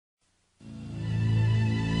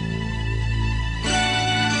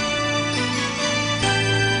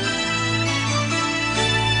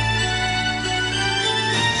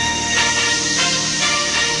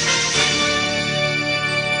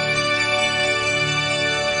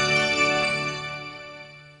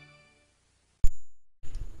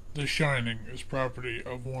The Shining is property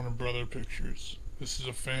of Warner Brother Pictures. This is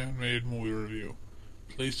a fan-made movie review.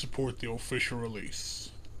 Please support the official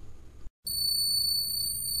release.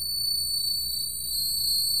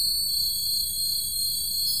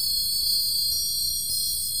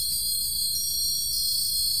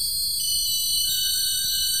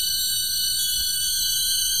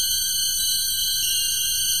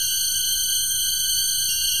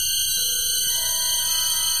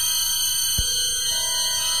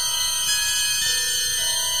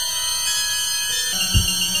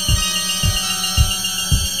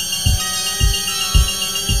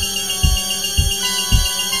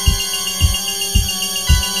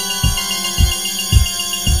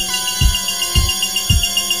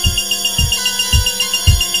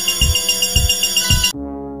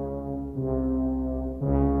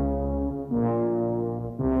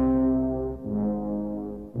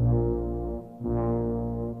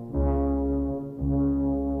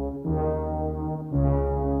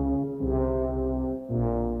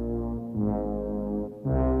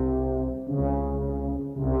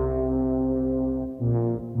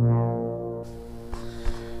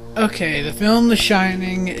 Okay, the film The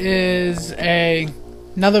Shining is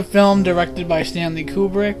another film directed by Stanley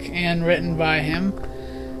Kubrick and written by him.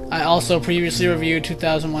 I also previously reviewed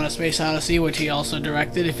 2001: A Space Odyssey, which he also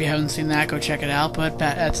directed. If you haven't seen that, go check it out, but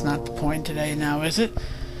that's not the point today now, is it?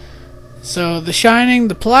 So, The Shining,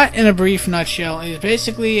 the plot in a brief nutshell, is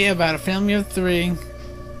basically about a family of three.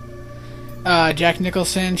 Jack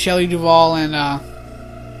Nicholson, Shelley Duvall, and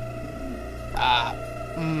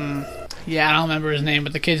yeah, I don't remember his name,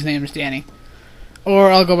 but the kid's name is Danny.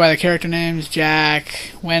 Or I'll go by the character names,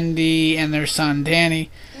 Jack, Wendy, and their son,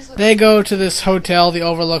 Danny. They go to this hotel, the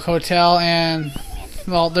Overlook Hotel, and,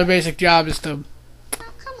 well, their basic job is to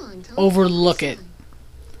overlook it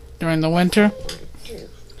during the winter.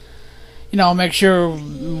 You know, make sure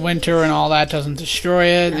winter and all that doesn't destroy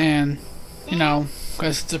it, and, you know,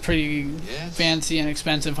 because it's a pretty fancy and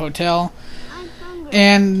expensive hotel.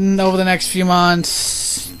 And over the next few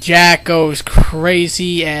months, Jack goes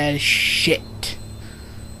crazy as shit.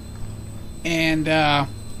 And,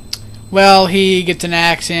 well, he gets an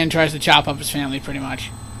axe and tries to chop up his family, pretty much.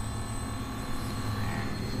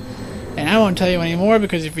 And I won't tell you anymore,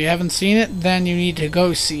 because if you haven't seen it, then you need to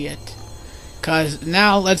go see it. Because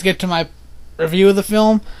now, let's get to my review of the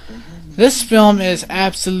film. This film is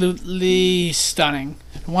absolutely stunning.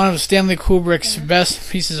 One of Stanley Kubrick's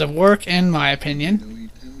best pieces of work, in my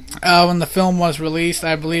opinion. When the film was released,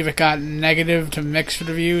 I believe it got negative to mixed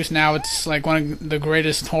reviews. Now it's like one of the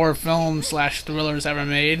greatest horror films / thrillers ever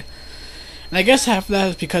made. And I guess half of that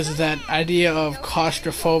is because of that idea of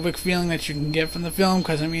claustrophobic feeling that you can get from the film.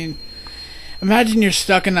 Because, I mean, imagine you're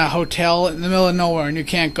stuck in a hotel in the middle of nowhere and you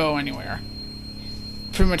can't go anywhere.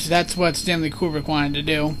 Pretty much that's what Stanley Kubrick wanted to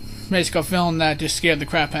do. Make a film that just scared the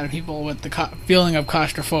crap out of people with the feeling of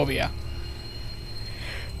claustrophobia.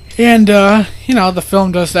 And, you know, the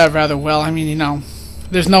film does that rather well. I mean, you know,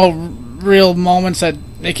 there's no real moments that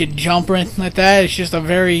they could jump or anything like that. It's just a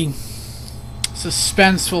very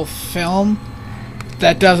suspenseful film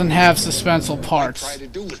that doesn't have suspenseful parts.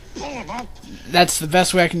 That's the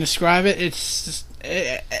best way I can describe it. It's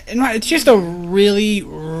just a really,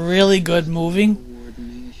 really good movie.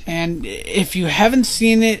 And if you haven't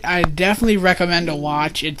seen it, I definitely recommend a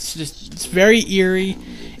watch. It's very eerie.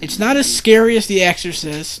 It's not as scary as The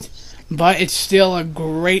Exorcist, but it's still a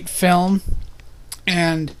great film.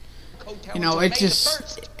 And, you know, it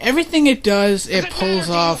just, everything it does, it pulls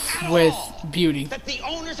off with beauty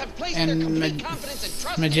and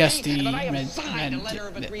majesty,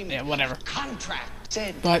 whatever.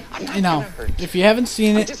 But, you know, if you haven't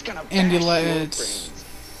seen it, and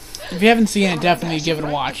if you haven't seen it, definitely give it a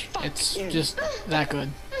watch. It's just that good.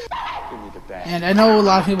 And I know a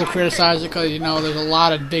lot of people criticize it because, you know, there's a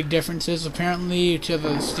lot of big differences, apparently, to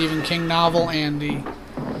the Stephen King novel and the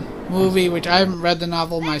movie, which I haven't read the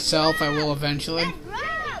novel myself. I will eventually.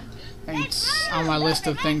 It's on my list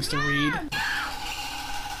of things to read.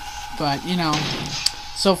 But, you know,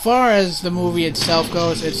 so far as the movie itself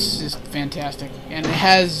goes, it's just fantastic. And it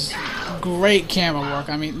has great camera work.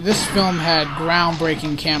 I mean, this film had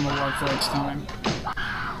groundbreaking camera work for its time.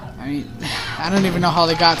 I mean, I don't even know how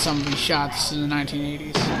they got some of these shots in the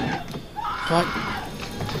 1980s. But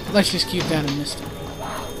let's just keep that a mystery.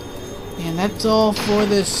 And that's all for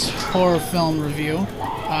this horror film review.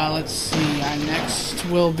 Let's see, our next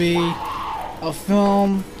will be a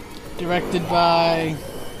film directed by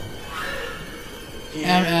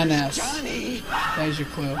MNS. There's your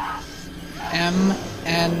clue.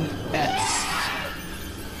 MNS.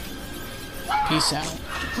 Peace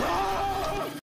out.